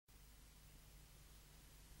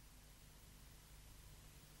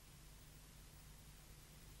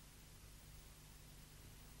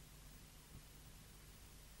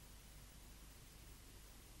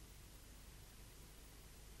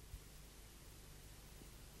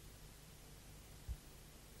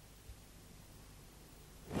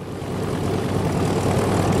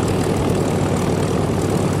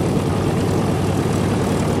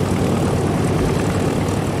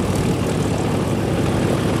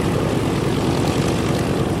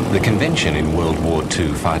The convention in World War II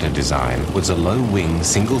fighter design was a low-wing,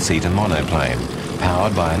 single-seater monoplane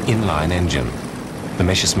powered by an inline engine. The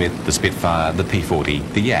Messerschmitt, the Spitfire, the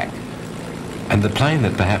P-40, the Yak. And the plane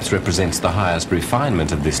that perhaps represents the highest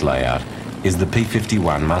refinement of this layout is the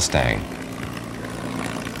P-51 Mustang.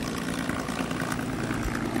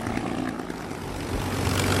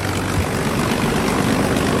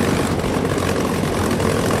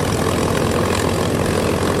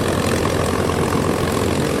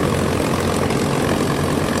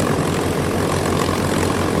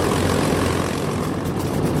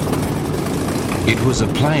 It was a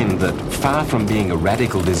plane that, far from being a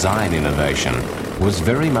radical design innovation, was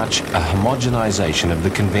very much a homogenization of the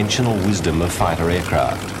conventional wisdom of fighter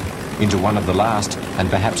aircraft into one of the last and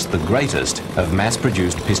perhaps the greatest of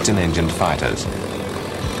mass-produced piston-engined fighters.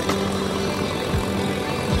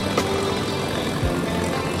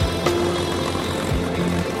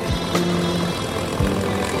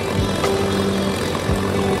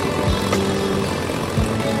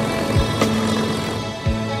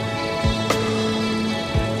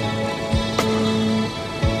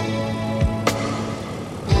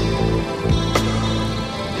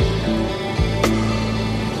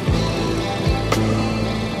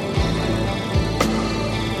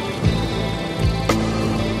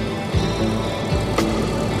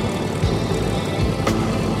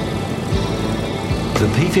 The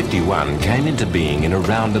P-51 came into being in a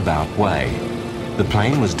roundabout way. The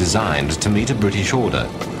plane was designed to meet a British order,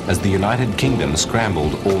 as the United Kingdom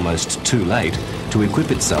scrambled almost too late to equip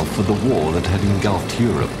itself for the war that had engulfed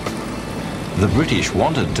Europe. The British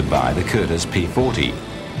wanted to buy the Curtiss P-40,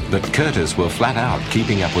 but Curtiss were flat out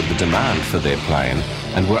keeping up with the demand for their plane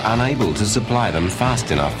and were unable to supply them fast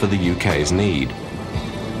enough for the UK's need.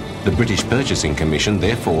 The British Purchasing Commission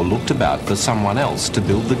therefore looked about for someone else to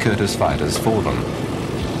build the Curtiss fighters for them.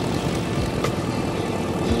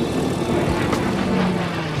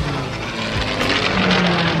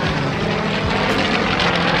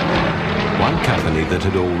 One company that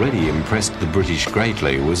had already impressed the British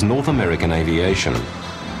greatly was North American Aviation.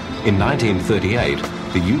 In 1938,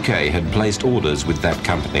 the UK had placed orders with that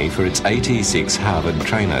company for its AT-6 Harvard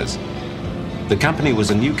trainers. The company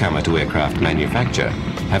was a newcomer to aircraft manufacture,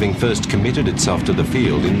 having first committed itself to the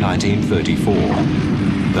field in 1934.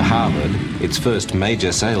 The Harvard, its first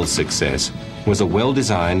major sales success, was a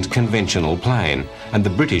well-designed conventional plane, and the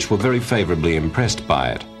British were very favourably impressed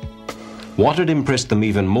by it. What had impressed them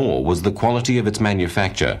even more was the quality of its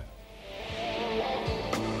manufacture.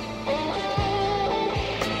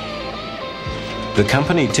 The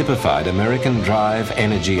company typified American drive,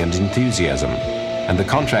 energy and enthusiasm, and the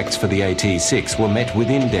contracts for the AT-6 were met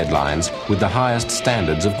within deadlines with the highest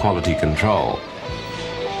standards of quality control.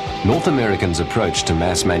 North Americans' approach to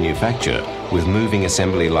mass manufacture, with moving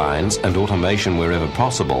assembly lines and automation wherever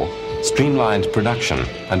possible, streamlined production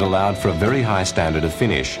and allowed for a very high standard of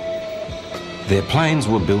finish. Their planes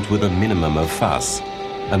were built with a minimum of fuss,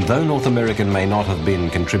 and though North American may not have been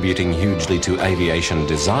contributing hugely to aviation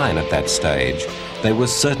design at that stage, they were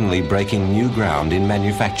certainly breaking new ground in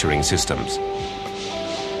manufacturing systems.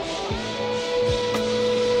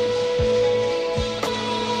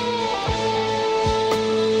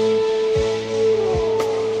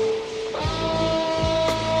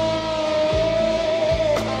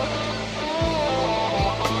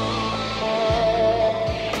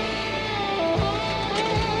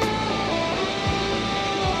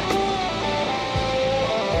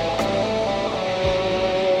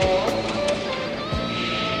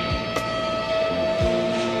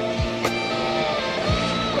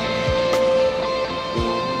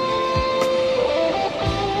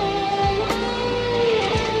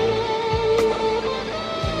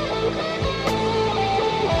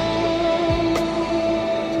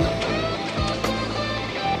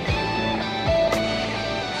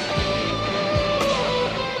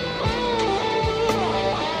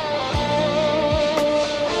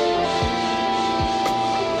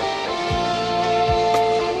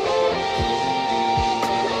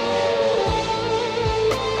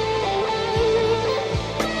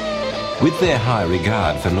 With their high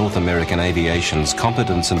regard for North American aviation's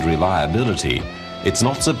competence and reliability, it's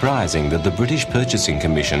not surprising that the British Purchasing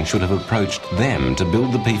Commission should have approached them to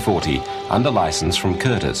build the P-40 under license from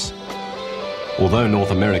Curtiss. Although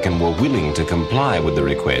North American were willing to comply with the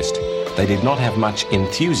request, they did not have much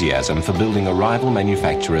enthusiasm for building a rival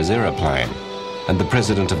manufacturer's aeroplane, and the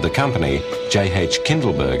president of the company, J.H.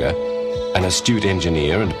 Kindleberger, an astute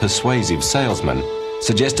engineer and persuasive salesman,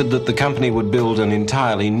 suggested that the company would build an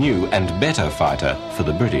entirely new and better fighter for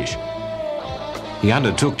the British. He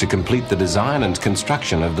undertook to complete the design and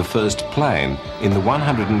construction of the first plane in the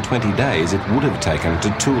 120 days it would have taken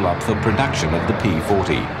to tool up for production of the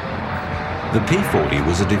P-40. The P-40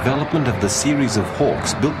 was a development of the series of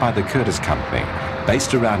Hawks built by the Curtiss Company,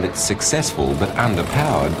 based around its successful but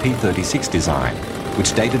underpowered P-36 design,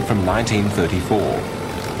 which dated from 1934.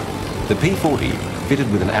 The P-40,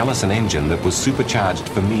 fitted with an Allison engine that was supercharged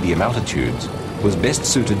for medium altitudes, was best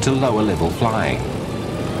suited to lower level flying.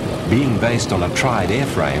 Being based on a tried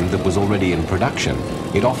airframe that was already in production,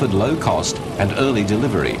 it offered low cost and early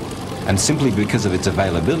delivery, and simply because of its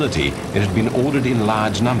availability, it had been ordered in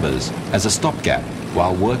large numbers as a stopgap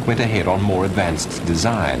while work went ahead on more advanced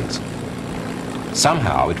designs.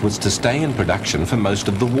 Somehow it was to stay in production for most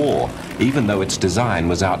of the war, even though its design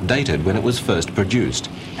was outdated when it was first produced,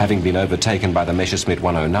 having been overtaken by the Messerschmitt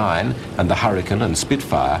 109 and the Hurricane and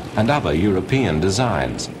Spitfire and other European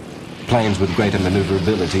designs. Planes with greater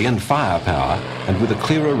maneuverability and firepower, and with a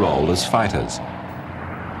clearer role as fighters.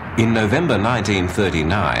 In November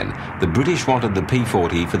 1939, the British wanted the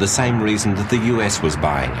P-40 for the same reason that the US was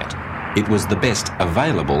buying it. It was the best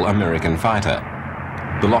available American fighter.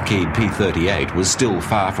 The Lockheed P-38 was still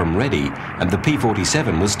far from ready, and the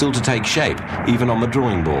P-47 was still to take shape, even on the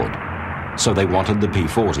drawing board. So they wanted the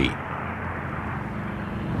P-40.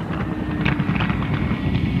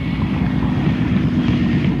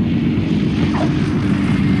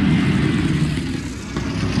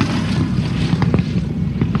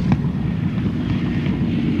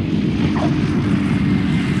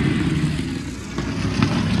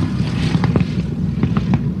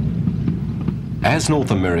 As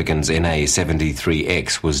North American's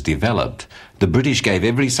NA-73X was developed, the British gave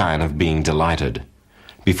every sign of being delighted.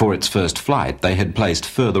 Before its first flight, they had placed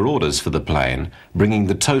further orders for the plane, bringing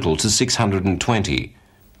the total to 620.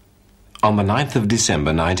 On the 9th of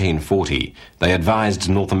December 1940, they advised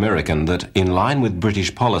North American that, in line with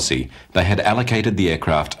British policy, they had allocated the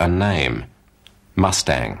aircraft a name: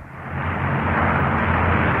 Mustang.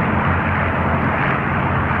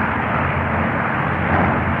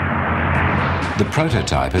 The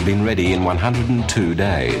prototype had been ready in 102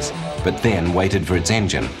 days, but then waited for its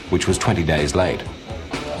engine, which was 20 days late.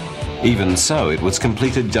 Even so, it was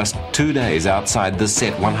completed just 2 days outside the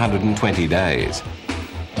set 120 days.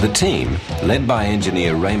 The team, led by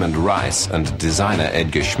engineer Raymond Rice and designer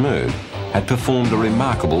Edgar Schmood, had performed a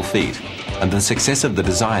remarkable feat, and the success of the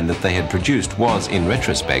design that they had produced was, in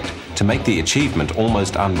retrospect, to make the achievement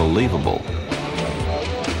almost unbelievable.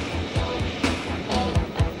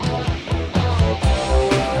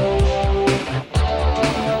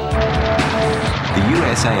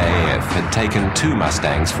 USAAF had taken 2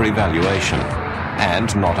 Mustangs for evaluation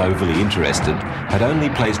and, not overly interested, had only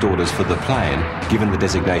placed orders for the plane, given the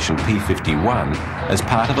designation P-51, as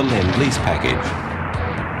part of a Lend-Lease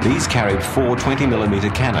package. These carried 4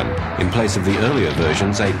 20mm cannon in place of the earlier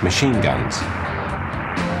version's 8 machine guns.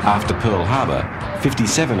 After Pearl Harbor,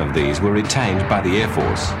 57 of these were retained by the Air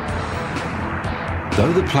Force.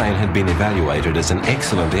 Though the plane had been evaluated as an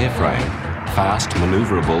excellent airframe, fast,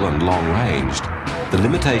 maneuverable and long-ranged, the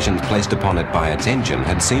limitations placed upon it by its engine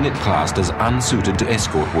had seen it classed as unsuited to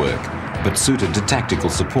escort work, but suited to tactical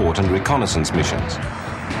support and reconnaissance missions.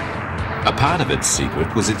 A part of its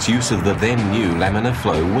secret was its use of the then-new laminar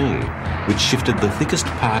flow wing, which shifted the thickest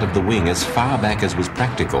part of the wing as far back as was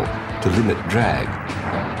practical to limit drag.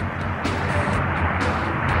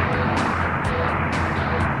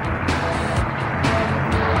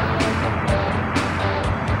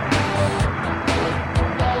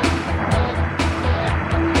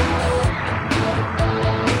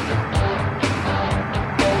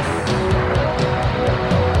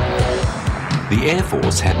 The Air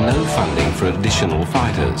Force had no funding for additional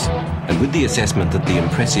fighters, and with the assessment that the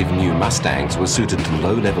impressive new Mustangs were suited to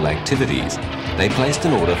low-level activities, they placed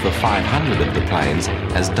an order for 500 of the planes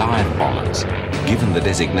as dive bombers, given the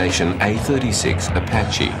designation A-36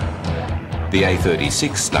 Apache. The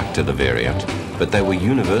A-36 stuck to the variant, but they were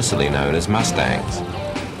universally known as Mustangs.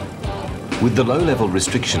 With the low-level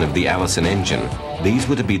restriction of the Allison engine, these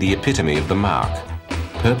were to be the epitome of the mark,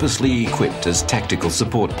 purposely equipped as tactical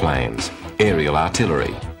support planes, aerial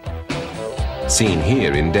artillery. Seen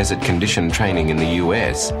here in desert condition training in the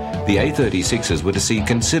US, the A-36s were to see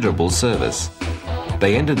considerable service.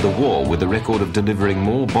 They ended the war with a record of delivering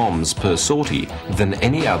more bombs per sortie than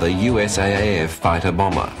any other USAAF fighter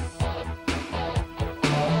bomber.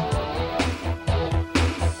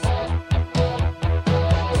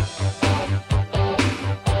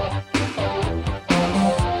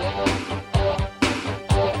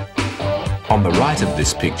 On the right of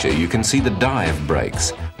this picture, you can see the dive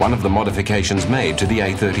brakes, one of the modifications made to the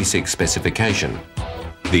A-36 specification.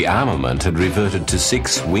 The armament had reverted to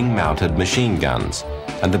 6 wing-mounted machine guns,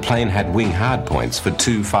 and the plane had wing hardpoints for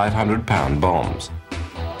 2 500-pound bombs.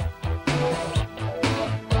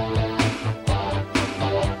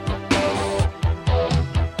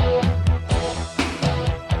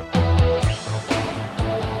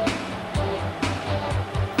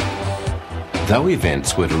 Though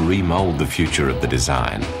events were to remould the future of the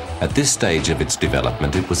design, at this stage of its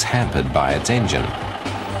development it was hampered by its engine.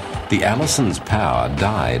 The Allison's power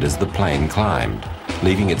died as the plane climbed,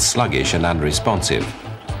 leaving it sluggish and unresponsive.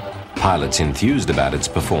 Pilots enthused about its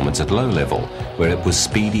performance at low level, where it was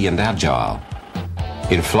speedy and agile.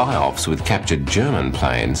 In fly-offs with captured German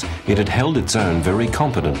planes, it had held its own very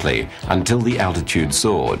competently until the altitude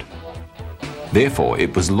soared. Therefore,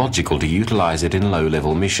 it was logical to utilise it in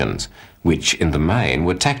low-level missions, which in the main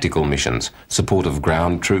were tactical missions, support of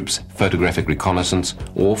ground troops, photographic reconnaissance,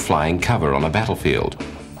 or flying cover on a battlefield.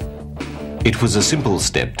 It was a simple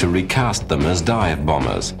step to recast them as dive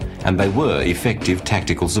bombers, and they were effective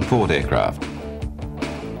tactical support aircraft.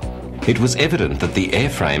 It was evident that the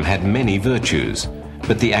airframe had many virtues,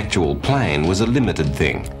 but the actual plane was a limited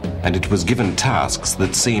thing, and it was given tasks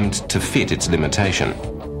that seemed to fit its limitation.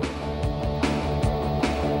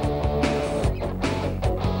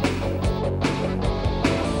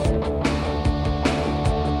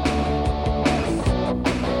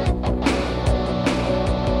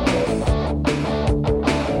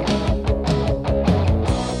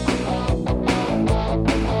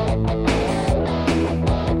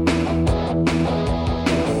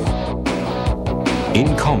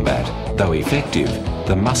 In combat, though effective,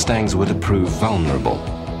 the Mustangs were to prove vulnerable.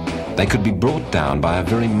 They could be brought down by a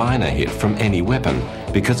very minor hit from any weapon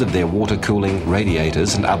because of their water cooling,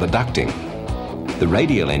 radiators and other ducting. The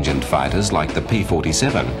radial-engined fighters like the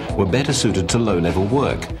P-51 were better suited to low-level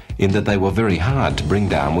work in that they were very hard to bring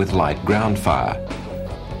down with light ground fire.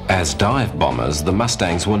 As dive bombers, the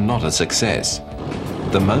Mustangs were not a success.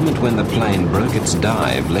 The moment when the plane broke its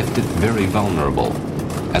dive left it very vulnerable,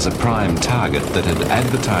 as a prime target that had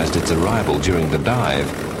advertised its arrival during the dive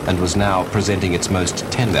and was now presenting its most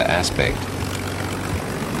tender aspect.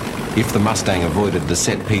 If the Mustang avoided the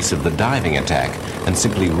set piece of the diving attack and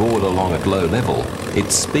simply roared along at low level,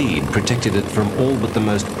 its speed protected it from all but the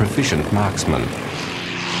most proficient marksmen.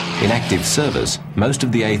 In active service, most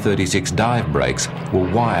of the A-36 dive brakes were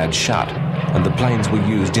wired shut, and the planes were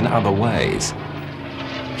used in other ways.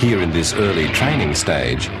 Here in this early training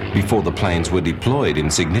stage, before the planes were deployed in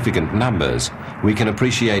significant numbers, we can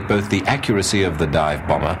appreciate both the accuracy of the dive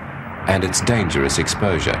bomber and its dangerous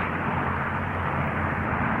exposure.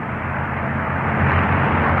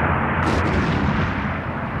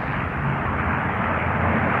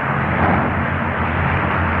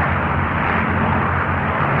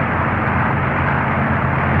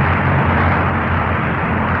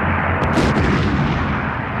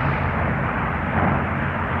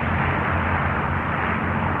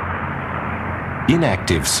 In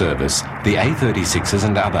active service, the A-36s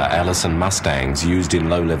and other Allison Mustangs used in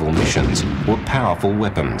low-level missions were powerful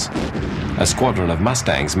weapons. A squadron of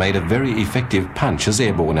Mustangs made a very effective punch as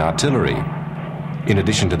airborne artillery. In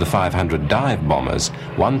addition to the 500 dive bombers,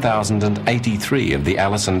 1,083 of the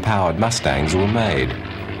Allison-powered Mustangs were made,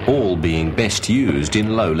 all being best used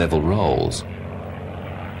in low-level roles.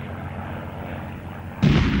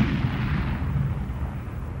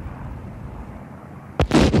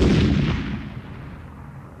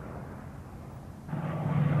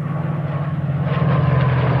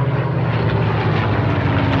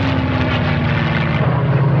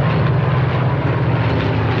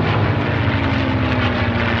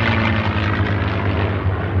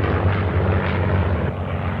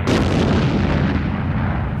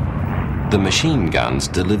 The machine guns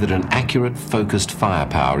delivered an accurate, focused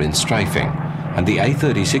firepower in strafing, and the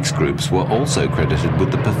A-36 groups were also credited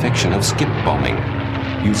with the perfection of skip bombing,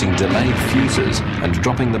 using delayed fuses and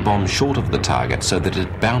dropping the bomb short of the target so that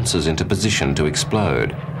it bounces into position to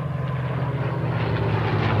explode.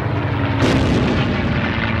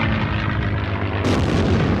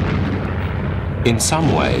 In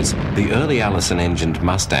some ways, the early Allison-engined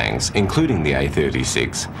Mustangs, including the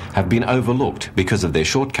A-36, have been overlooked because of their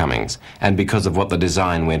shortcomings and because of what the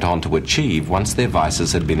design went on to achieve once their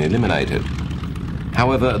vices had been eliminated.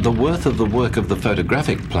 However, the worth of the work of the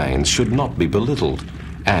photographic planes should not be belittled,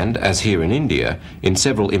 and, as here in India, in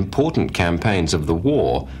several important campaigns of the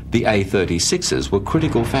war, the A-36s were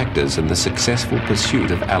critical factors in the successful pursuit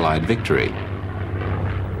of Allied victory.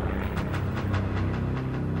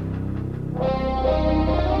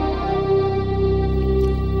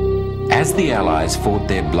 As the Allies fought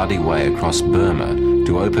their bloody way across Burma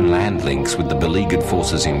to open land links with the beleaguered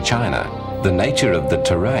forces in China, The nature of the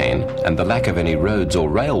terrain and the lack of any roads or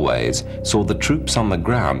railways saw the troops on the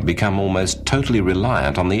ground become almost totally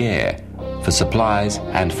reliant on the air for supplies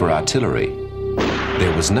and for artillery.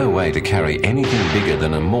 There was no way to carry anything bigger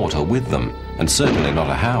than a mortar with them, and certainly not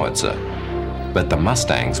a howitzer. But the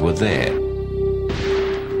Mustangs were there.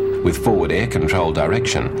 With forward air control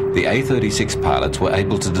direction, the A-36 pilots were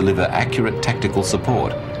able to deliver accurate tactical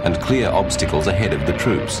support and clear obstacles ahead of the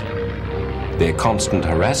troops. Their constant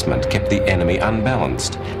harassment kept the enemy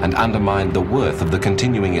unbalanced and undermined the worth of the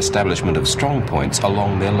continuing establishment of strong points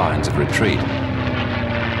along their lines of retreat.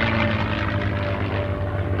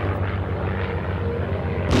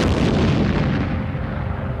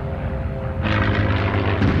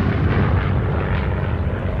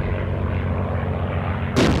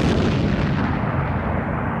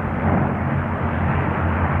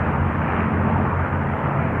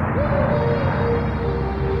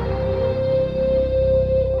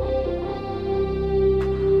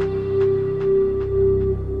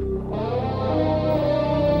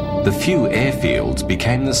 The few airfields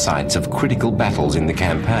became the sites of critical battles in the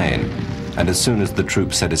campaign, and as soon as the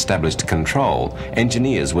troops had established control,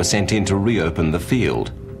 engineers were sent in to reopen the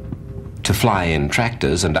field. To fly in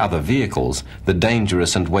tractors and other vehicles, the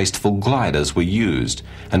dangerous and wasteful gliders were used,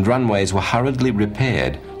 and runways were hurriedly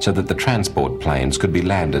repaired so that the transport planes could be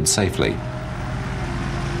landed safely.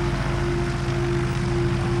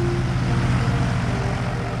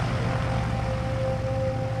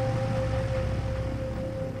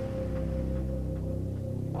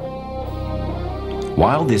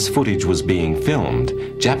 While this footage was being filmed,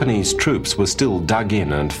 Japanese troops were still dug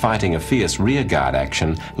in and fighting a fierce rearguard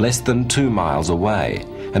action less than 2 miles away,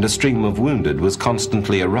 and a stream of wounded was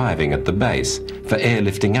constantly arriving at the base for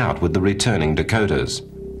airlifting out with the returning Dakotas.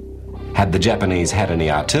 Had the Japanese had any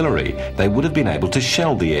artillery, they would have been able to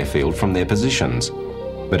shell the airfield from their positions.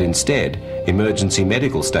 But instead, emergency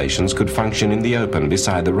medical stations could function in the open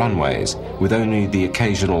beside the runways, with only the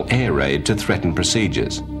occasional air raid to threaten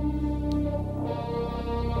procedures.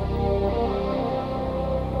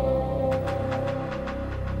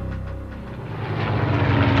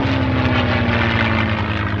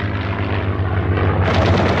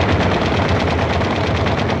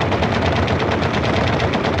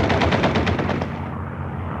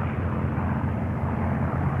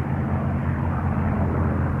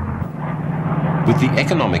 With the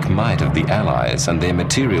economic might of the Allies and their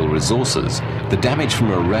material resources, the damage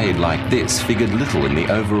from a raid like this figured little in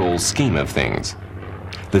the overall scheme of things.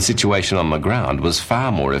 The situation on the ground was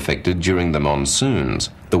far more affected during the monsoons,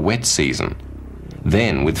 the wet season.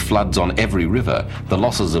 Then, with floods on every river, the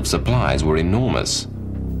losses of supplies were enormous.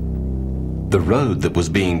 The road that was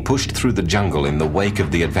being pushed through the jungle in the wake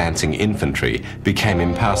of the advancing infantry became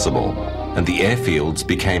impassable, and the airfields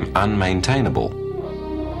became unmaintainable.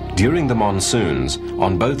 During the monsoons,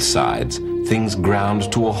 on both sides, things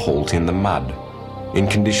ground to a halt in the mud, in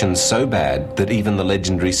conditions so bad that even the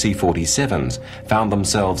legendary C-47s found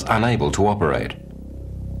themselves unable to operate.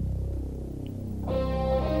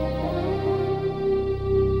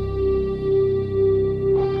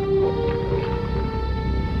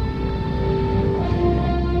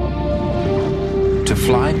 To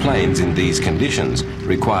fly planes in these conditions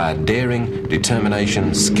required daring,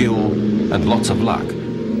 determination, skill, and lots of luck.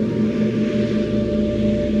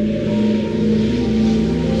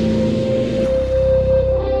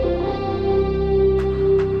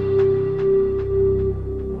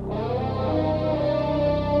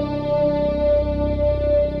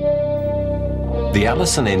 The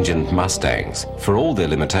Allison-engined Mustangs, for all their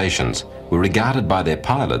limitations, were regarded by their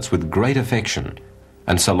pilots with great affection,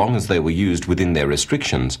 and so long as they were used within their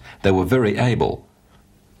restrictions, they were very able.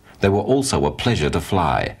 They were also a pleasure to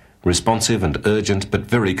fly, responsive and urgent but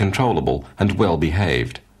very controllable and well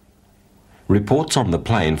behaved. Reports on the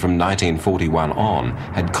plane from 1941 on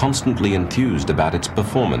had constantly enthused about its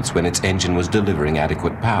performance when its engine was delivering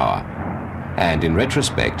adequate power. And in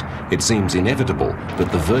retrospect, it seems inevitable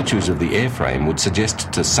that the virtues of the airframe would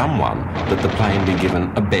suggest to someone that the plane be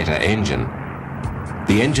given a better engine.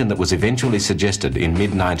 The engine that was eventually suggested in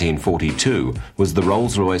mid-1942 was the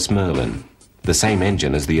Rolls-Royce Merlin, the same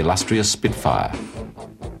engine as the illustrious Spitfire.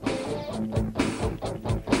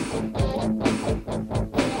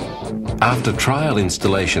 After trial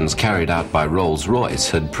installations carried out by Rolls-Royce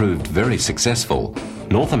had proved very successful,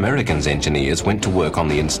 North American's engineers went to work on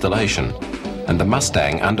the installation, and the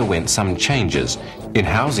Mustang underwent some changes in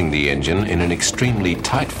housing the engine in an extremely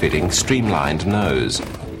tight-fitting, streamlined nose,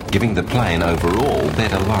 giving the plane overall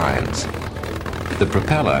better lines. The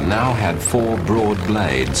propeller now had 4 broad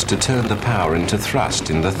blades to turn the power into thrust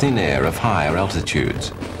in the thin air of higher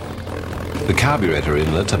altitudes. The carburetor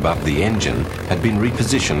inlet above the engine had been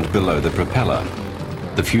repositioned below the propeller.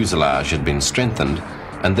 The fuselage had been strengthened,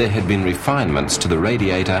 and there had been refinements to the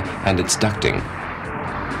radiator and its ducting.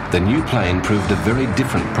 The new plane proved a very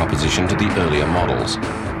different proposition to the earlier models.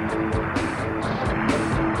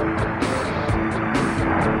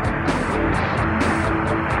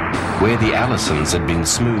 Where the Allisons had been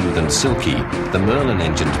smooth and silky, the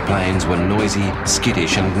Merlin-engined planes were noisy,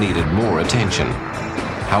 skittish, and needed more attention.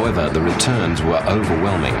 However, the returns were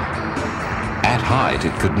overwhelming. At height,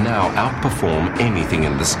 it could now outperform anything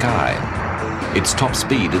in the sky. Its top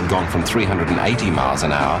speed had gone from 380 miles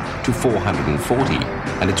an hour to 440,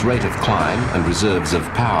 and its rate of climb and reserves of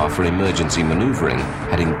power for emergency maneuvering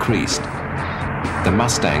had increased. The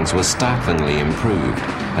Mustangs were startlingly improved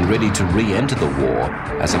and ready to re-enter the war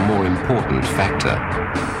as a more important factor.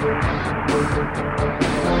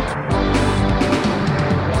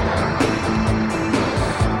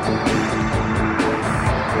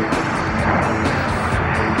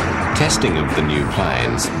 Testing of the new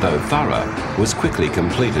planes, though thorough, was quickly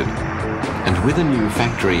completed, and with a new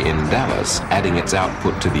factory in Dallas adding its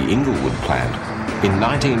output to the Inglewood plant, in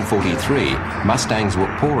 1943 Mustangs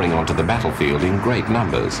were pouring onto the battlefield in great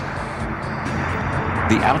numbers.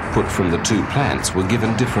 The output from the two plants were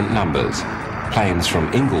given different numbers, planes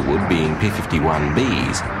from Inglewood being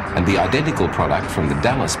P-51Bs, and the identical product from the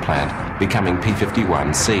Dallas plant becoming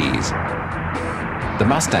P-51Cs. The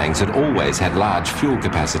Mustangs had always had large fuel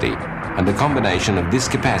capacity, and the combination of this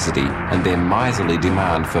capacity and their miserly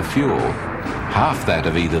demand for fuel, half that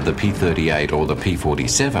of either the P-38 or the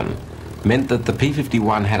P-47, meant that the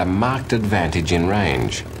P-51 had a marked advantage in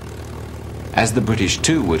range. As the British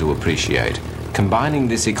too were to appreciate, combining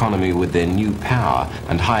this economy with their new power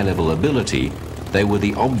and high-level ability, they were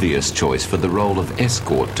the obvious choice for the role of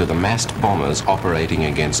escort to the massed bombers operating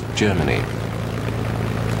against Germany.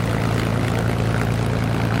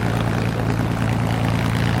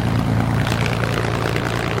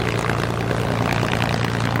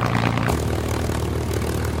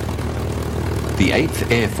 The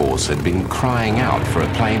 8th Air Force had been crying out for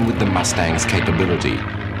a plane with the Mustang's capability,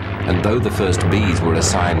 and though the first Bs were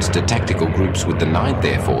assigned to tactical groups with the 9th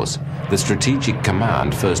Air Force, the Strategic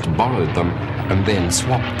Command first borrowed them and then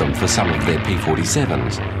swapped them for some of their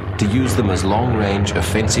P-47s to use them as long-range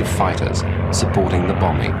offensive fighters supporting the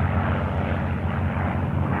bombing.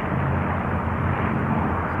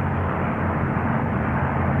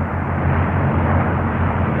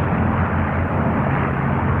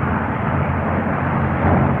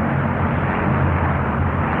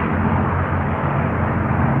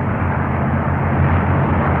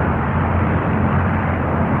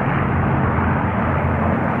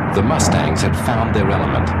 The Mustangs had found their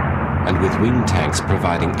element, and with wing tanks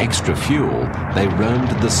providing extra fuel, they roamed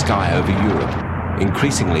the sky over Europe,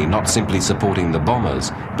 increasingly not simply supporting the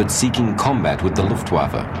bombers, but seeking combat with the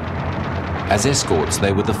Luftwaffe. As escorts,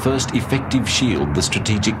 they were the first effective shield the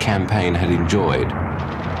strategic campaign had enjoyed,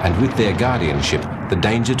 and with their guardianship, the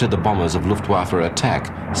danger to the bombers of Luftwaffe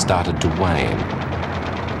attack started to wane.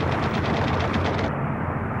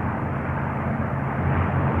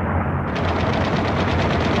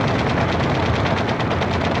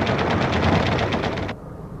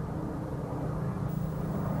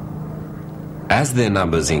 As their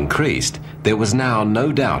numbers increased, there was now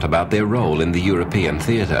no doubt about their role in the European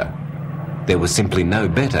theatre. There was simply no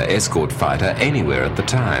better escort fighter anywhere at the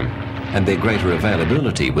time, and their greater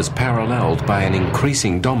availability was paralleled by an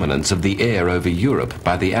increasing dominance of the air over Europe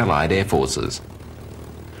by the Allied air forces.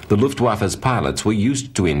 The Luftwaffe's pilots were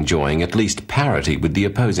used to enjoying at least parity with the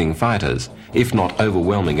opposing fighters, if not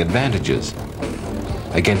overwhelming advantages.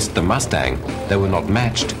 Against the Mustang, they were not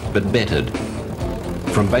matched, but bettered.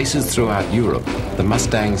 From bases throughout Europe, the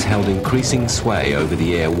Mustangs held increasing sway over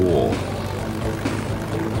the air war.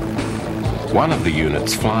 One of the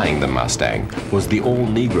units flying the Mustang was the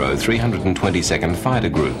all-Negro 322nd Fighter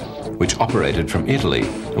Group, which operated from Italy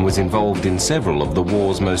and was involved in several of the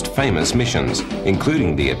war's most famous missions,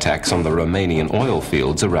 including the attacks on the Romanian oil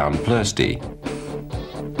fields around Ploiești.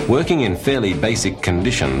 Working in fairly basic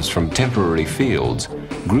conditions from temporary fields,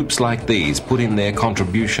 groups like these put in their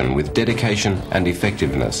contribution with dedication and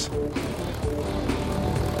effectiveness.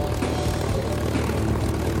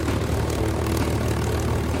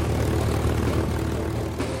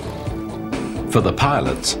 For the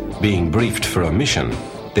pilots, being briefed for a mission,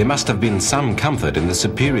 there must have been some comfort in the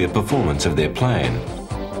superior performance of their plane,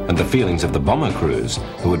 and the feelings of the bomber crews,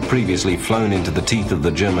 who had previously flown into the teeth of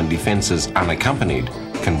the German defences unaccompanied,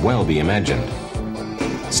 can well be imagined.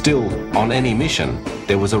 Still, on any mission,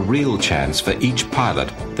 there was a real chance for each pilot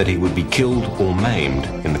that he would be killed or maimed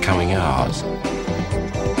in the coming hours.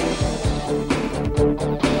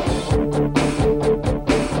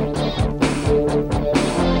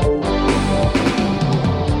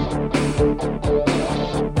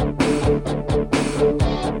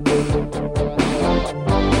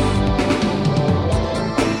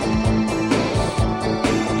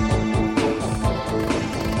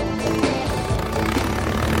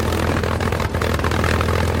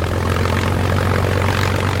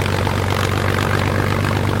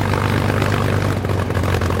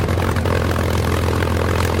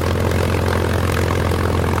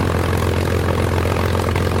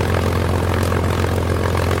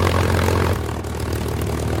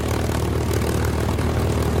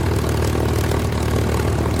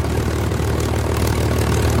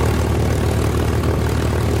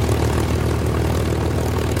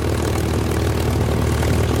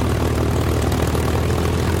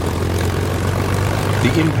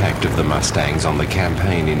 The impact of the Mustangs on the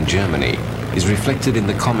campaign in Germany is reflected in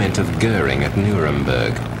the comment of Goering at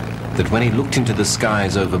Nuremberg, that when he looked into the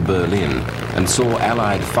skies over Berlin and saw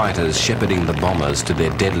Allied fighters shepherding the bombers to their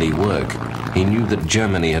deadly work, he knew that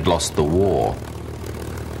Germany had lost the war.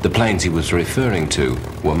 The planes he was referring to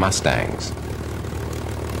were Mustangs.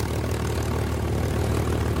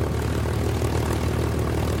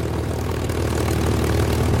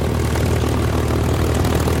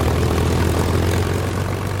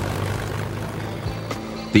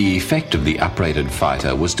 The effect of the uprated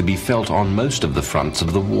fighter was to be felt on most of the fronts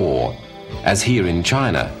of the war, as here in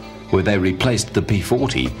China, where they replaced the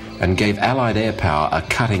P-40 and gave Allied air power a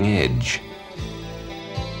cutting edge.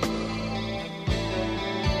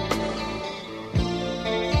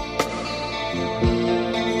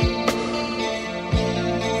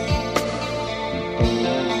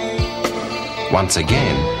 Once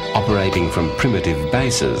again, operating from primitive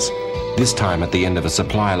bases, this time at the end of a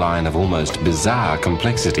supply line of almost bizarre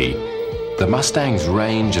complexity, the Mustang's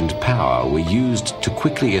range and power were used to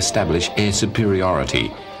quickly establish air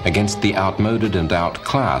superiority against the outmoded and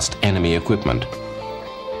outclassed enemy equipment.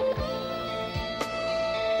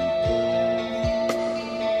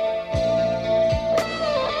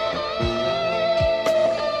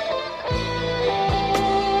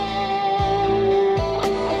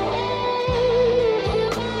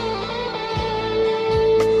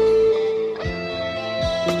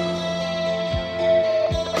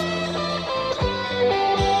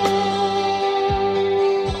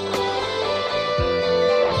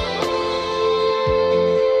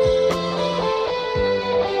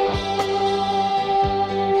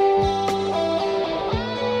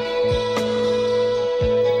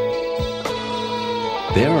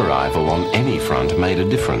 Their arrival on any front made a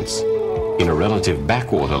difference. In a relative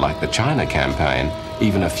backwater like the China campaign,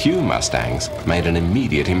 even a few Mustangs made an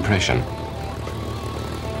immediate impression.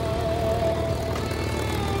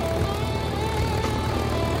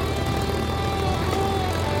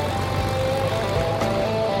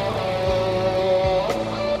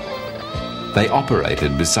 They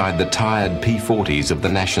operated beside the tired P-40s of the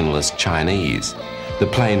nationalist Chinese, the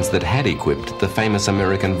planes that had equipped the famous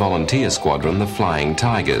American volunteer squadron, the Flying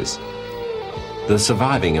Tigers. The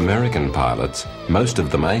surviving American pilots, most of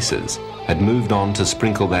them aces, had moved on to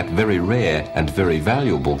sprinkle that very rare and very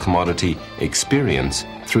valuable commodity, experience,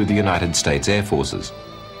 through the United States Air Forces,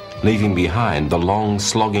 leaving behind the long,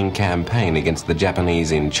 slogging campaign against the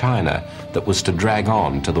Japanese in China that was to drag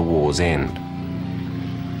on to the war's end.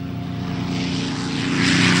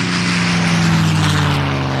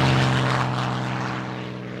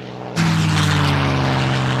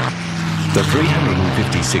 The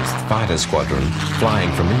 356th Fighter Squadron, flying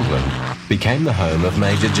from England, became the home of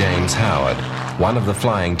Major James Howard, one of the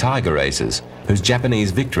Flying Tiger aces, whose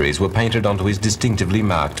Japanese victories were painted onto his distinctively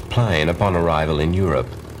marked plane upon arrival in Europe.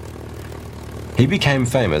 He became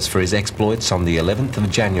famous for his exploits on the 11th of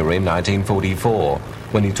January 1944,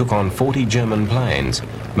 when he took on 40 German planes,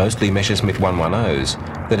 mostly Messerschmitt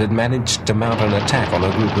 110s, that had managed to mount an attack on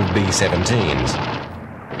a group of B-17s.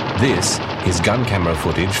 This, his gun camera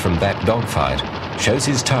footage from that dogfight, shows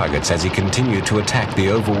his targets as he continued to attack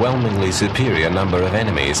the overwhelmingly superior number of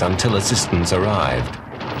enemies until assistance arrived.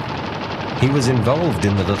 He was involved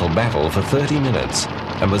in the little battle for 30 minutes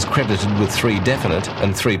and was credited with 3 definite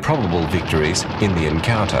and 3 probable victories in the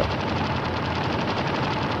encounter.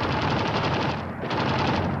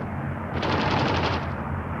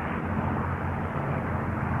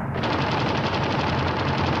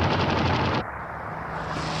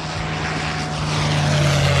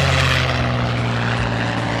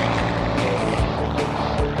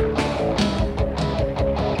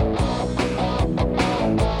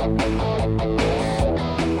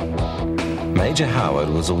 Major Howard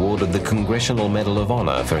was awarded the Congressional Medal of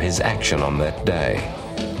Honor for his action on that day.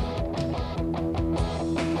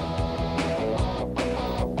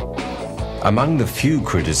 Among the few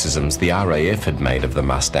criticisms the RAF had made of the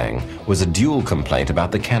Mustang was a dual complaint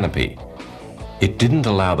about the canopy. It didn't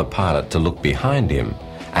allow the pilot to look behind him,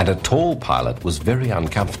 and a tall pilot was very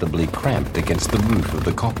uncomfortably cramped against the roof of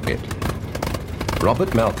the cockpit.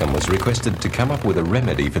 Robert Malcolm was requested to come up with a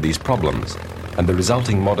remedy for these problems, and the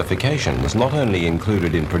resulting modification was not only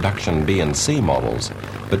included in production B and C models,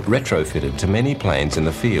 but retrofitted to many planes in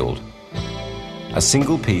the field. A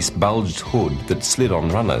single-piece bulged hood that slid on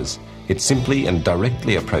runners, it simply and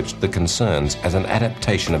directly approached the concerns as an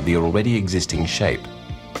adaptation of the already existing shape.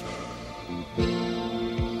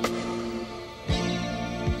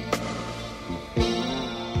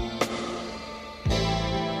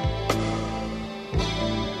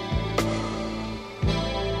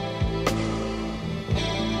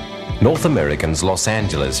 North American's Los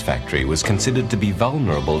Angeles factory was considered to be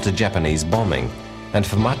vulnerable to Japanese bombing, and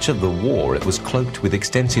for much of the war it was cloaked with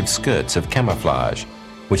extensive skirts of camouflage,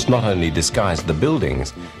 which not only disguised the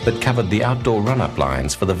buildings, but covered the outdoor run-up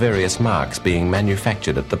lines for the various marques being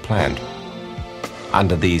manufactured at the plant.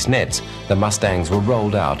 Under these nets, the Mustangs were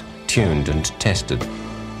rolled out, tuned and tested.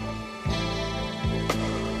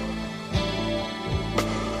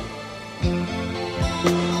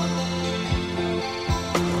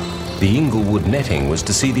 The Inglewood netting was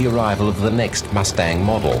to see the arrival of the next Mustang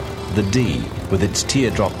model, the D, with its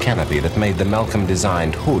teardrop canopy that made the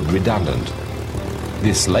Malcolm-designed hood redundant.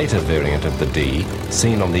 This later variant of the D,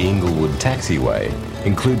 seen on the Inglewood taxiway,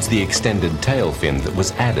 includes the extended tail fin that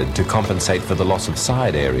was added to compensate for the loss of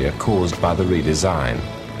side area caused by the redesign.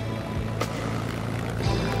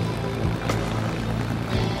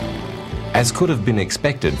 As could have been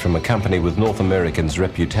expected from a company with North American's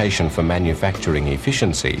reputation for manufacturing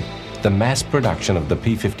efficiency, the mass production of the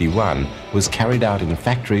P-51 was carried out in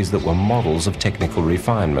factories that were models of technical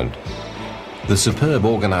refinement. The superb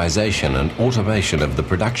organization and automation of the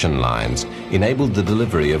production lines enabled the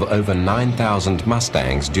delivery of over 9,000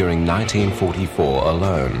 Mustangs during 1944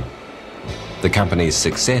 alone. The company's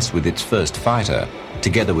success with its first fighter,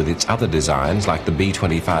 together with its other designs like the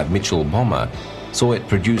B-25 Mitchell bomber, saw it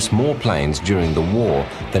produce more planes during the war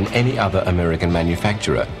than any other American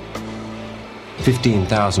manufacturer.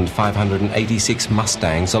 15,586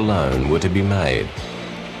 Mustangs alone were to be made.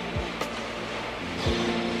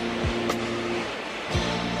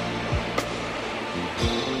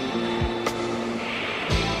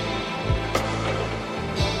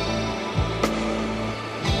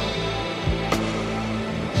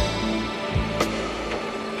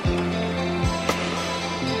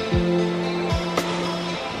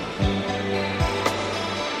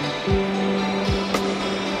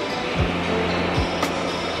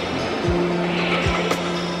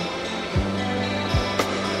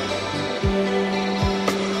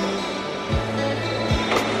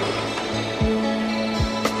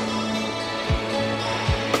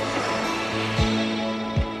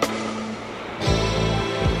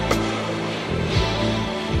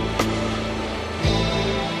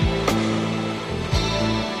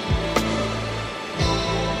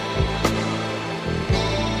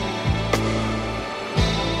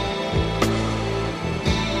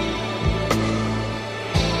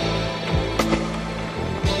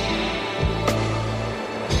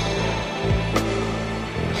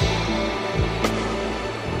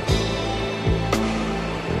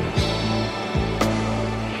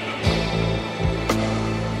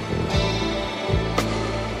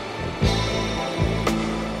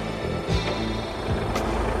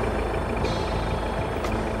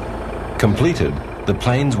 Completed, the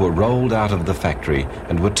planes were rolled out of the factory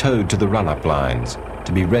and were towed to the run-up lines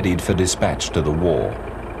to be readied for dispatch to the war.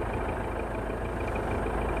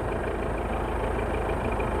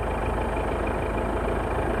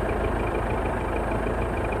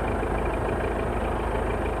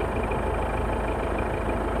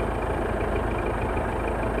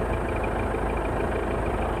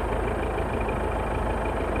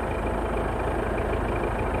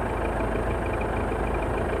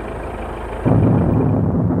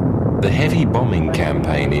 The heavy bombing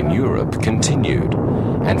campaign in Europe continued,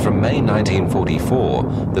 and from May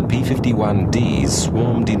 1944, the P-51Ds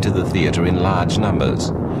swarmed into the theatre in large numbers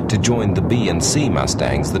to join the B and C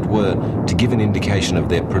Mustangs that were, to give an indication of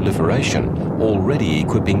their proliferation, already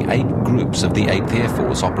equipping 8 groups of the 8th Air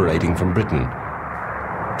Force operating from Britain.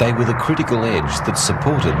 They were the critical edge that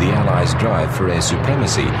supported the Allies' drive for air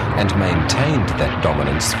supremacy and maintained that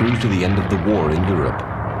dominance through to the end of the war in Europe.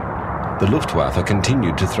 The Luftwaffe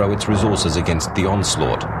continued to throw its resources against the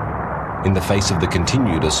onslaught. In the face of the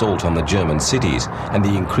continued assault on the German cities and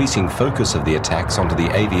the increasing focus of the attacks onto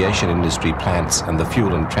the aviation industry plants and the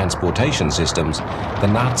fuel and transportation systems, the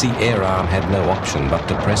Nazi air arm had no option but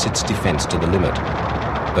to press its defense to the limit,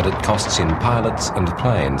 but at costs in pilots and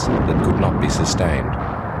planes that could not be sustained.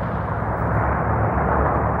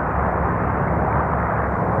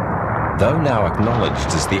 Though now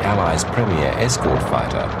acknowledged as the Allies' premier escort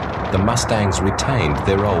fighter, the Mustangs retained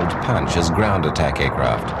their old punch as ground attack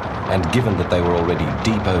aircraft, and given that they were already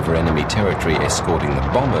deep over enemy territory escorting the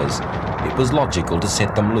bombers, it was logical to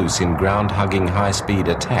set them loose in ground-hugging high-speed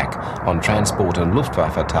attack on transport and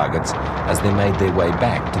Luftwaffe targets as they made their way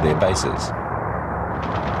back to their bases.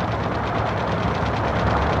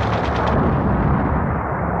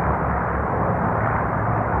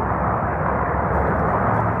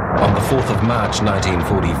 On the 4th of March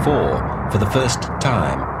 1944, for the first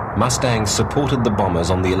time, Mustangs supported the bombers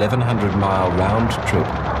on the 1,100-mile round trip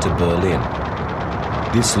to Berlin.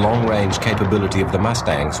 This long-range capability of the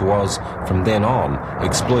Mustangs was, from then on,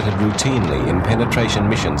 exploited routinely in penetration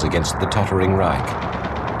missions against the tottering Reich.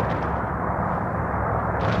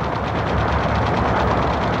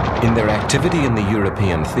 In their activity in the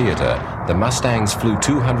European theatre, the Mustangs flew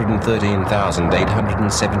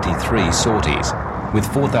 213,873 sorties, with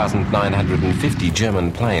 4,950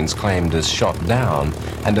 German planes claimed as shot down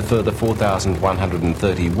and a further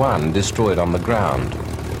 4,131 destroyed on the ground.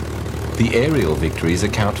 The aerial victories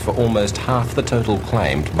account for almost half the total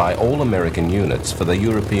claimed by all American units for the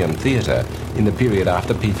European theatre in the period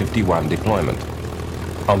after P-51 deployment.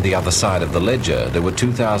 On the other side of the ledger, there were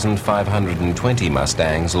 2,520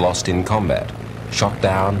 Mustangs lost in combat, shot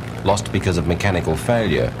down, lost because of mechanical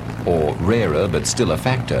failure, or, rarer but still a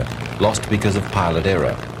factor, lost because of pilot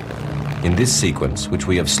error. In this sequence, which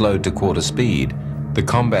we have slowed to quarter speed, the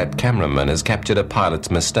combat cameraman has captured a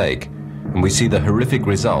pilot's mistake, and we see the horrific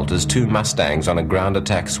result as two Mustangs on a ground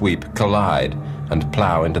attack sweep collide and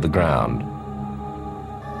plough into the ground.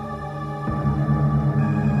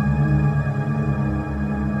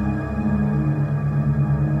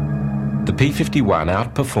 The P-51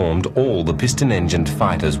 outperformed all the piston-engined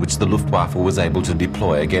fighters which the Luftwaffe was able to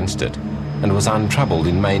deploy against it, and was untroubled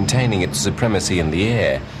in maintaining its supremacy in the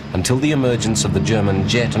air until the emergence of the German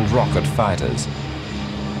jet and rocket fighters.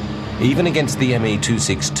 Even against the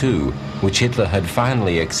Me-262, which Hitler had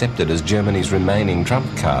finally accepted as Germany's remaining trump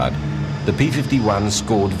card, the P-51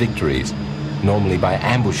 scored victories, normally by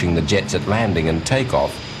ambushing the jets at landing and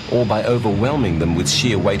takeoff, or by overwhelming them with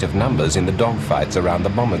sheer weight of numbers in the dogfights around the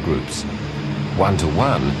bomber groups.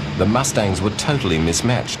 1-to-1, the Mustangs were totally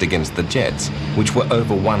mismatched against the jets, which were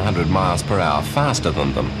over 100 miles per hour faster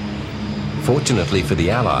than them. Fortunately for the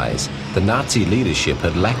Allies, the Nazi leadership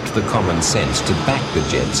had lacked the common sense to back the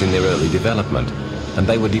jets in their early development, and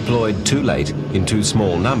they were deployed too late in too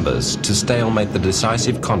small numbers to stalemate the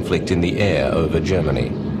decisive conflict in the air over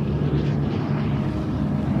Germany.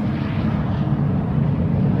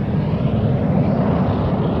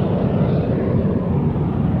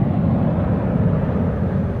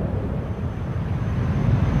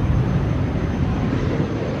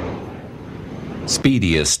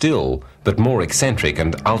 Speedier still, but more eccentric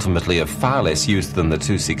and ultimately of far less use than the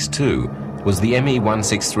 262, was the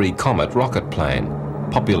Me-163 Comet rocket plane,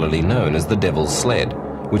 popularly known as the Devil's Sled,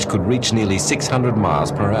 which could reach nearly 600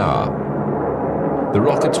 miles per hour. The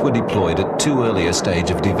rockets were deployed at too early a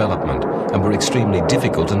stage of development and were extremely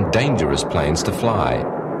difficult and dangerous planes to fly.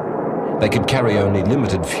 They could carry only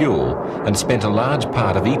limited fuel and spent a large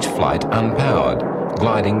part of each flight unpowered,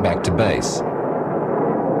 gliding back to base.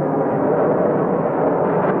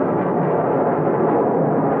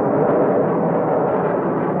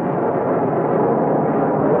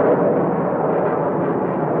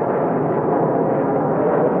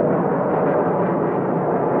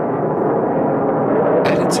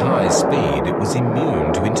 Speed, it was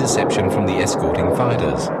immune to interception from the escorting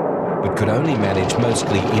fighters, but could only manage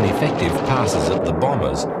mostly ineffective passes at the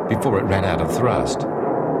bombers before it ran out of thrust.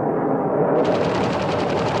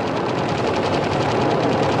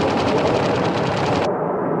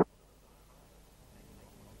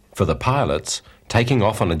 For the pilots, taking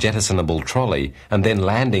off on a jettisonable trolley and then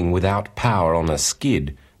landing without power on a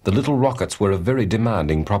skid, the little rockets were a very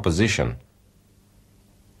demanding proposition.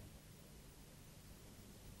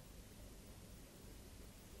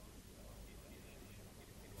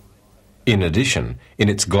 In addition, in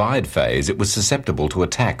its glide phase, it was susceptible to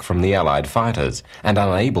attack from the Allied fighters and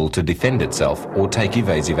unable to defend itself or take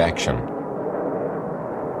evasive action.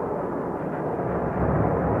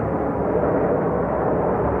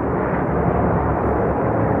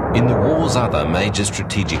 In the war's other major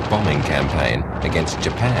strategic bombing campaign against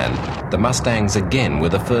Japan, the Mustangs again were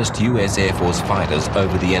the first US Air Force fighters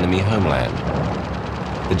over the enemy homeland.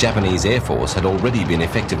 The Japanese Air Force had already been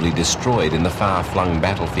effectively destroyed in the far-flung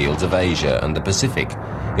battlefields of Asia and the Pacific,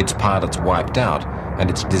 its pilots wiped out, and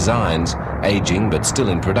its designs, aging but still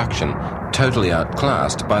in production, totally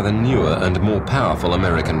outclassed by the newer and more powerful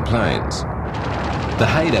American planes. The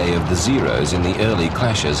heyday of the Zeros in the early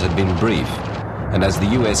clashes had been brief, and as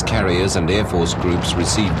the US carriers and Air Force groups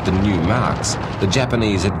received the new marks, the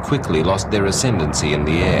Japanese had quickly lost their ascendancy in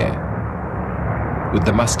the air. With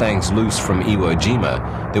the Mustangs loose from Iwo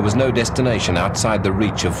Jima, there was no destination outside the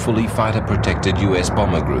reach of fully fighter-protected US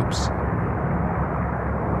bomber groups.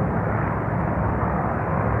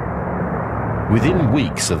 Within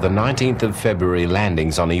weeks of the 19th of February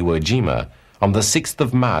landings on Iwo Jima, on the 6th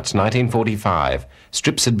of March 1945,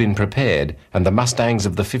 strips had been prepared and the Mustangs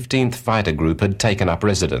of the 15th Fighter Group had taken up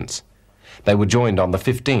residence. They were joined on the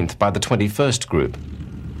 15th by the 21st Group.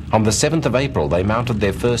 On the 7th of April, they mounted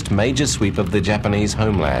their first major sweep of the Japanese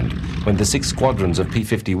homeland when the 6 squadrons of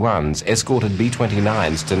P-51s escorted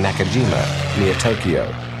B-29s to Nakajima, near Tokyo.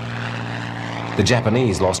 The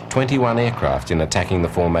Japanese lost 21 aircraft in attacking the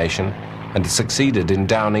formation and succeeded in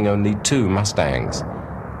downing only 2 Mustangs.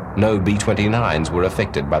 No B-29s were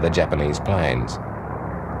affected by the Japanese planes.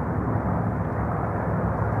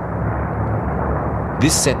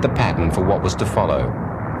 This set the pattern for what was to follow.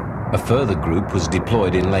 A further group was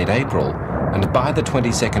deployed in late April, and by the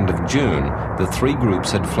 22nd of June, the 3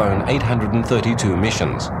 groups had flown 832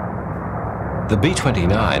 missions. The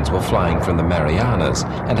B-29s were flying from the Marianas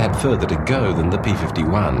and had further to go than the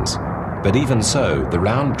P-51s. But even so, the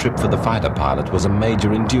round trip for the fighter pilot was a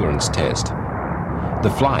major endurance test.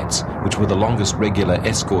 The flights, which were the longest regular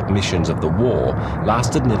escort missions of the war,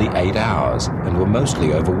 lasted nearly 8 hours and were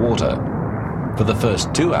mostly over water. For the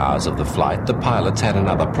first 2 hours of the flight, the pilots had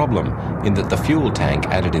another problem, in that the fuel tank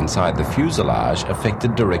added inside the fuselage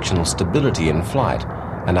affected directional stability in flight,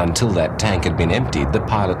 and until that tank had been emptied, the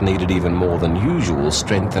pilot needed even more than usual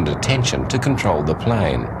strength and attention to control the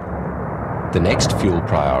plane. The next fuel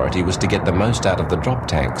priority was to get the most out of the drop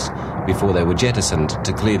tanks before they were jettisoned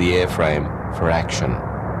to clear the airframe for action.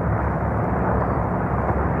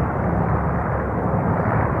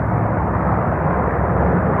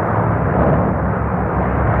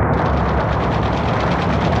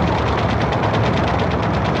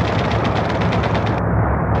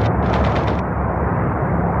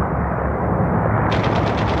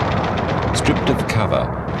 Stripped of cover,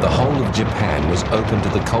 the whole of Japan was open to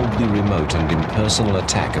the coldly remote and impersonal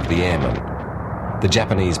attack of the airmen. The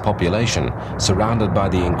Japanese population, surrounded by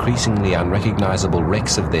the increasingly unrecognizable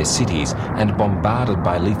wrecks of their cities and bombarded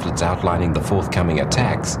by leaflets outlining the forthcoming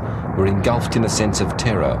attacks, were engulfed in a sense of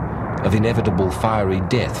terror, of inevitable fiery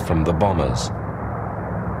death from the bombers.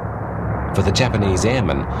 For the Japanese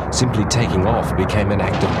airmen, simply taking off became an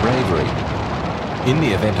act of bravery. In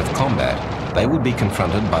the event of combat, they would be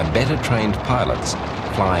confronted by better trained pilots,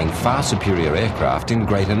 flying far superior aircraft in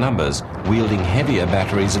greater numbers, wielding heavier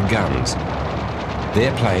batteries of guns.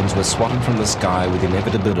 Their planes were swatted from the sky with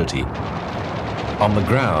inevitability. On the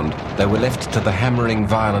ground, they were left to the hammering,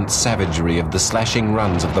 violent savagery of the slashing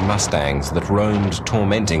runs of the Mustangs that roamed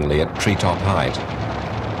tormentingly at treetop height.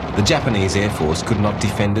 The Japanese Air Force could not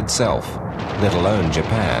defend itself, let alone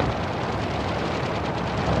Japan.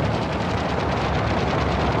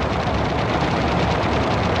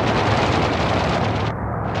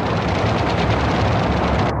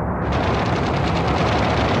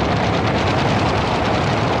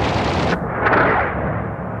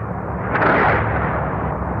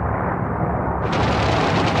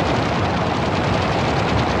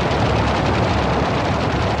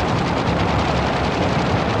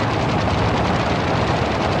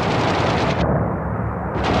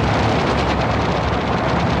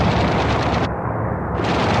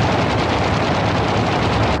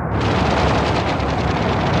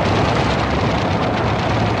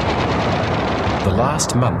 The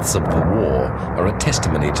last months of the war are a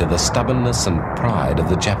testimony to the stubbornness and pride of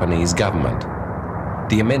the Japanese government.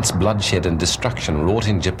 The immense bloodshed and destruction wrought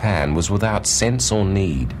in Japan was without sense or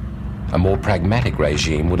need. A more pragmatic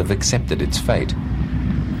regime would have accepted its fate.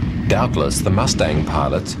 Doubtless, the Mustang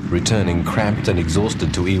pilots, returning cramped and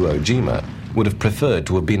exhausted to Iwo Jima, would have preferred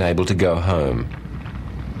to have been able to go home.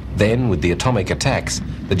 Then, with the atomic attacks,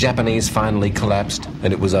 the Japanese finally collapsed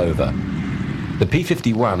and it was over. The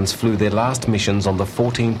P-51s flew their last missions on the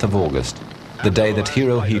 14th of August, the day that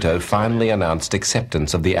Hirohito finally announced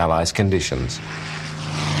acceptance of the Allies' conditions.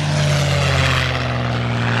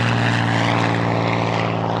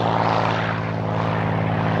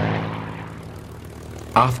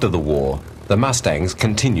 After the war, the Mustangs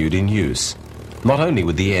continued in use, not only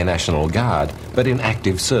with the Air National Guard, but in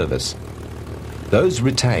active service. Those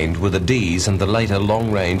retained were the Ds and the later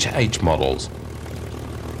long-range H models.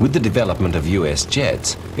 With the development of US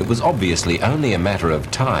jets, it was obviously only a matter of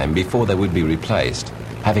time before they would be replaced,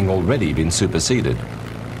 having already been superseded.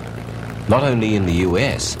 Not only in the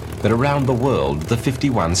US, but around the world, the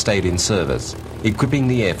 51 stayed in service, equipping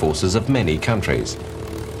the air forces of many countries.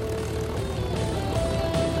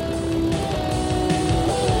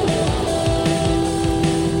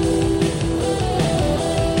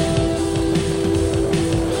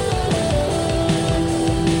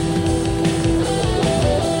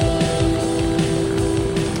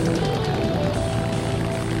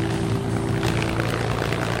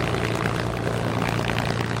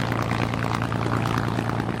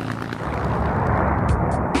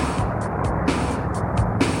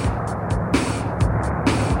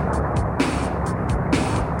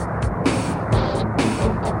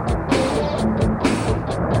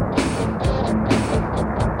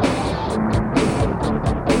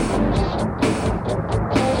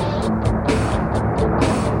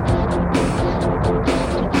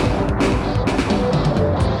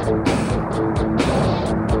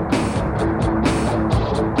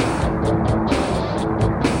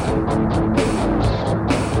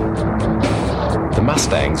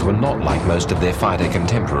 Mustangs were not like most of their fighter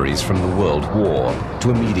contemporaries from the World War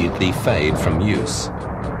to immediately fade from use.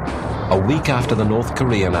 A week after the North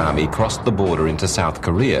Korean army crossed the border into South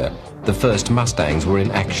Korea, the first Mustangs were in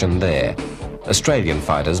action there. Australian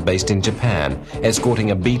fighters based in Japan,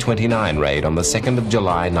 escorting a B-29 raid on the 2nd of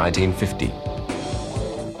July 1950.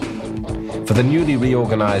 For the newly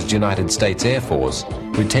reorganized United States Air Force,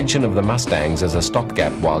 retention of the Mustangs as a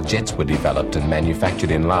stopgap while jets were developed and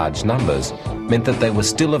manufactured in large numbers meant that they were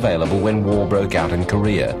still available when war broke out in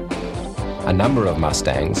Korea. A number of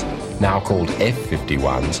Mustangs, now called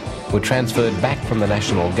F-51s, were transferred back from the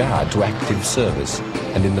National Guard to active service,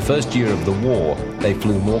 and in the first year of the war, they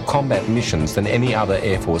flew more combat missions than any other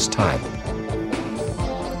Air Force type.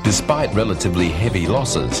 Despite relatively heavy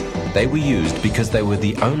losses, they were used because they were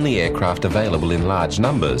the only aircraft available in large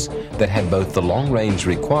numbers that had both the long range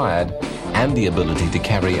required and the ability to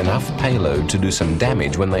carry enough payload to do some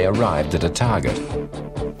damage when they arrived at a target.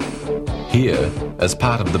 Here, as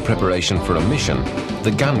part of the preparation for a mission,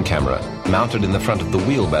 the gun camera, mounted in the front of the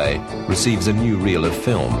wheel bay, receives a new reel of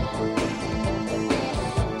film.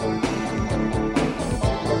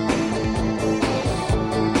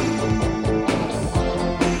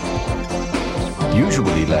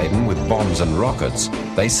 Usually laden with bombs and rockets,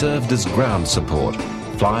 they served as ground support,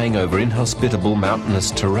 flying over inhospitable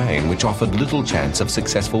mountainous terrain which offered little chance of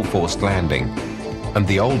successful forced landing. And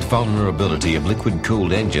the old vulnerability of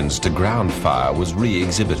liquid-cooled engines to ground fire was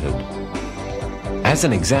re-exhibited. As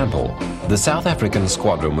an example, the South African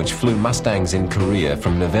squadron which flew Mustangs in Korea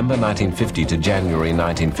from November 1950 to January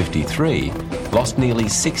 1953 lost nearly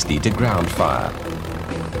 60 to ground fire.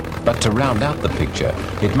 But to round out the picture,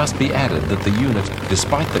 it must be added that the unit,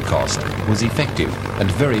 despite the cost, was effective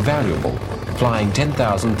and very valuable, flying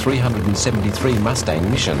 10,373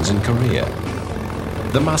 Mustang missions in Korea.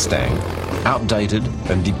 The Mustang, outdated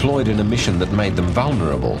and deployed in a mission that made them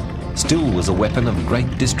vulnerable, still was a weapon of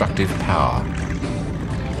great destructive power.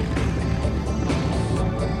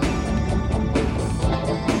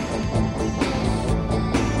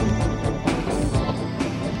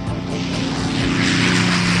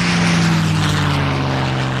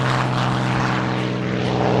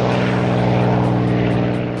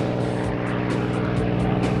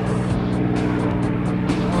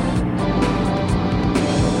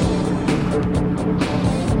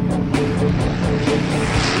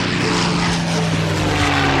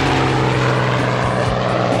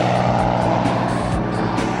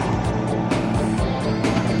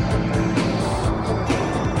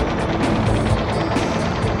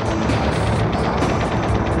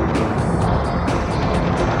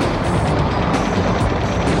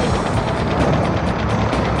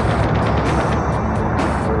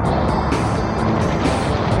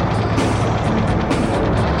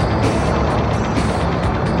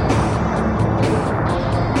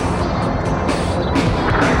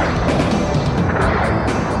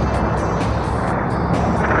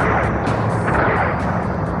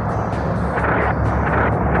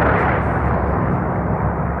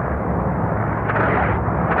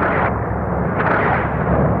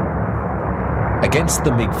 Against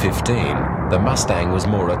the MiG-15, the Mustang was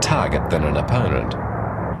more a target than an opponent.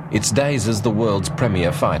 Its days as the world's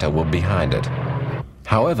premier fighter were behind it.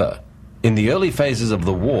 However, in the early phases of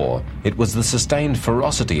the war, it was the sustained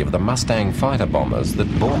ferocity of the Mustang fighter bombers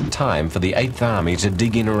that bought time for the 8th Army to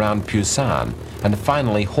dig in around Pusan and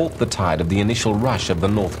finally halt the tide of the initial rush of the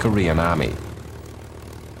North Korean army.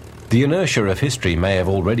 The inertia of history may have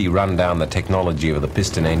already run down the technology of the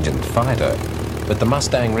piston-engined fighter, but the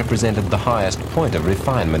Mustang represented the highest point of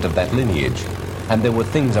refinement of that lineage, and there were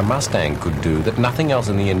things a Mustang could do that nothing else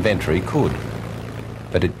in the inventory could.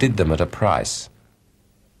 But it did them at a price.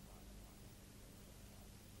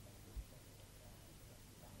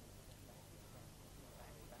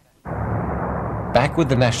 Back with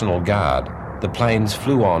the National Guard, the planes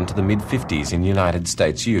flew on to the mid-50s in United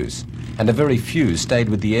States use, and a very few stayed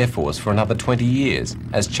with the Air Force for another 20 years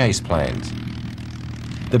as chase planes.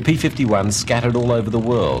 The P-51 scattered all over the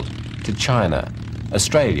world, to China,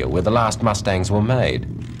 Australia, where the last Mustangs were made,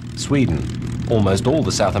 Sweden, almost all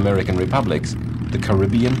the South American republics, the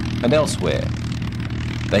Caribbean, and elsewhere.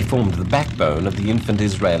 They formed the backbone of the infant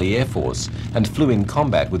Israeli Air Force and flew in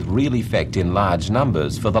combat with real effect in large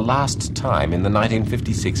numbers for the last time in the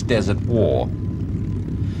 1956 Desert War.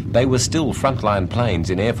 They were still frontline planes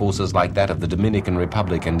in air forces like that of the Dominican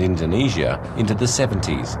Republic and Indonesia into the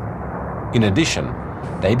 70s. In addition,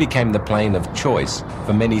 they became the plane of choice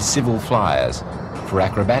for many civil flyers, for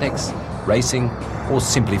acrobatics, racing, or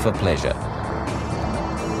simply for pleasure.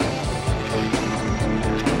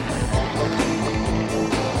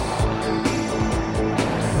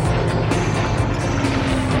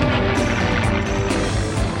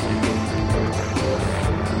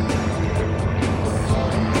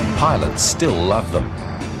 pilots still love them.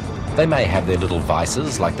 They may have their little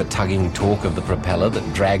vices, like the tugging torque of the propeller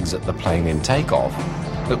that drags at the plane in takeoff,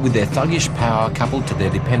 but with their thuggish power coupled to their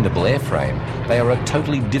dependable airframe, they are a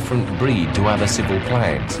totally different breed to other civil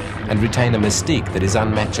planes and retain a mystique that is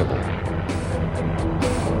unmatchable.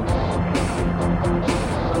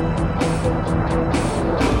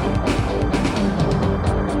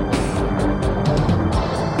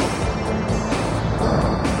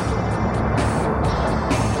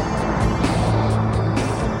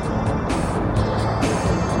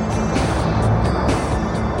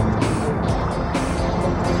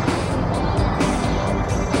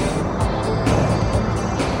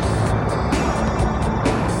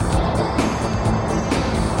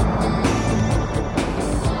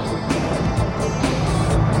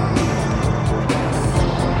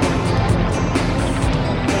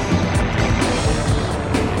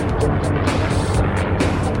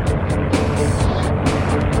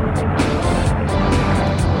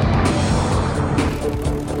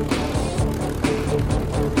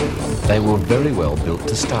 They were very well built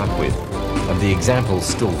to start with, and the examples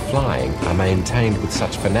still flying are maintained with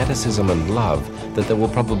such fanaticism and love that they will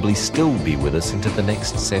probably still be with us into the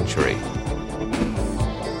next century.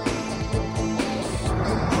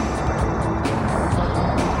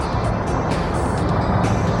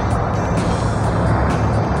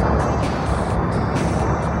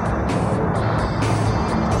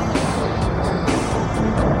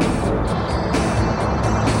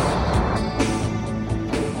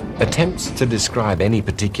 Attempts to describe any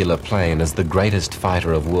particular plane as the greatest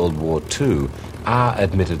fighter of World War II are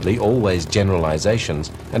admittedly always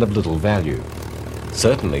generalizations and of little value.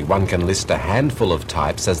 Certainly one can list a handful of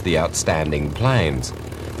types as the outstanding planes,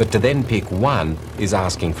 but to then pick one is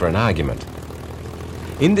asking for an argument.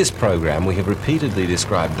 In this program we have repeatedly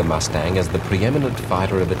described the Mustang as the preeminent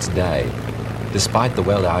fighter of its day, despite the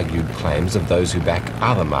well-argued claims of those who back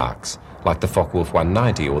other marques, like the Focke-Wulf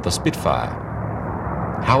 190 or the Spitfire.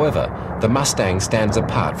 However, the Mustang stands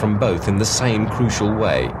apart from both in the same crucial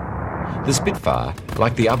way. The Spitfire,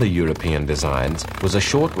 like the other European designs, was a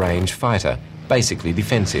short-range fighter, basically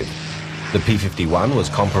defensive. The P-51 was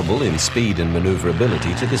comparable in speed and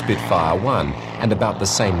manoeuvrability to the Spitfire 1 and about the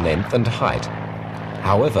same length and height.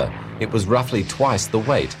 However, it was roughly twice the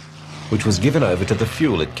weight, which was given over to the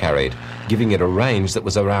fuel it carried, giving it a range that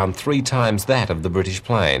was around 3 times that of the British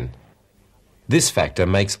plane. This factor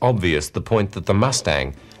makes obvious the point that the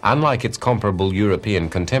Mustang, unlike its comparable European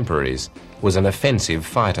contemporaries, was an offensive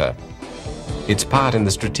fighter. Its part in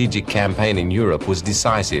the strategic campaign in Europe was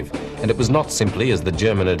decisive, and it was not simply, as the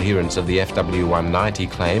German adherents of the FW190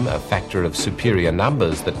 claim, a factor of superior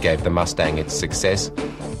numbers that gave the Mustang its success.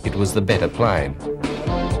 It was the better plane.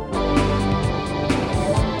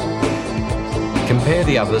 Compare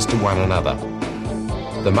the others to one another.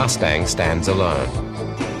 The Mustang stands alone.